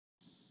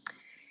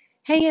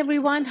Hey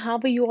everyone, how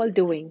are you all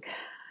doing?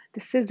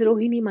 This is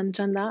Rohini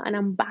Manchanda, and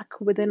I'm back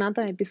with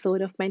another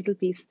episode of Mental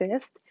Peace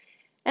Fest.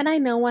 And I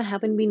know I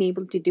haven't been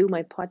able to do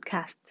my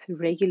podcasts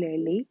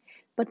regularly,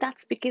 but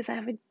that's because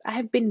I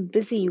have been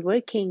busy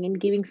working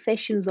and giving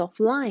sessions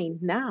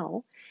offline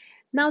now.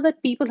 Now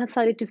that people have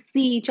started to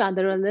see each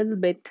other a little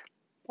bit,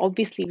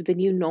 obviously with the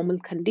new normal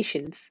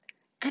conditions.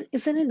 And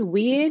isn't it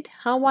weird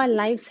how our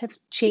lives have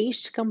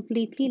changed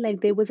completely?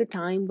 Like there was a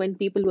time when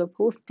people were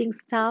posting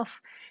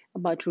stuff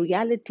about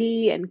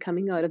reality and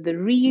coming out of the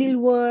real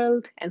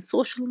world and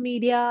social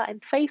media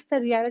and face the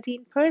reality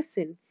in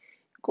person.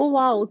 Go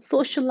out,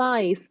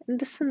 socialize, and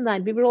this and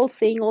that. We were all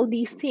saying all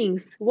these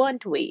things,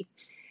 weren't we?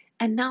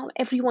 And now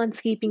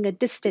everyone's keeping a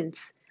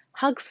distance.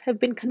 Hugs have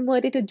been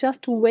converted to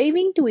just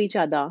waving to each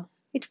other.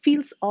 It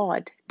feels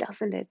odd,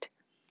 doesn't it?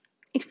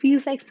 It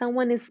feels like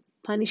someone is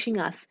punishing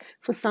us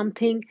for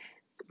something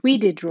we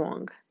did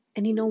wrong.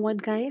 And you know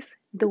what, guys?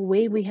 The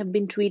way we have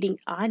been treating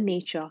our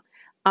nature,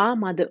 our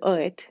Mother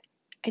Earth,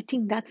 I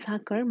think that's our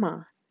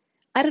karma.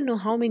 I don't know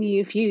how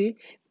many of you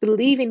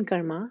believe in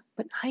karma,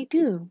 but I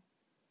do.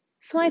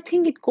 So I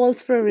think it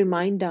calls for a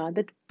reminder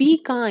that be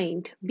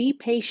kind, be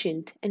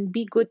patient, and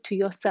be good to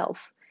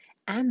yourself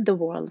and the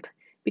world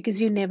because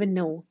you never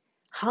know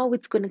how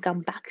it's going to come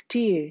back to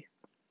you.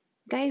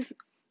 Guys,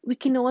 we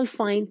can all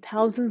find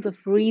thousands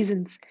of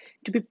reasons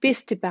to be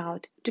pissed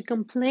about, to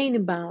complain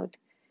about,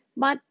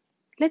 but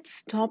let's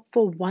stop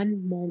for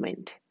one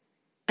moment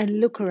and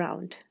look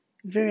around.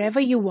 Wherever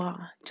you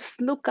are,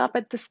 just look up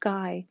at the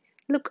sky,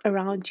 look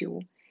around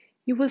you.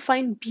 You will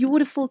find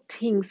beautiful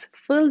things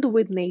filled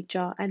with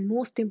nature, and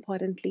most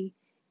importantly,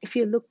 if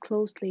you look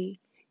closely,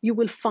 you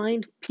will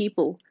find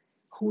people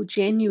who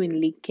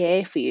genuinely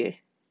care for you.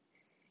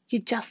 You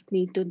just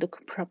need to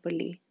look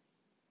properly.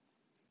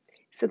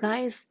 So,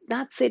 guys,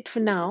 that's it for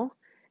now.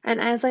 And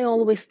as I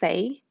always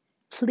say,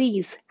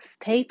 please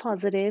stay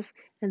positive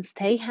and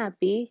stay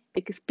happy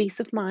because peace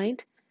of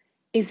mind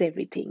is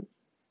everything.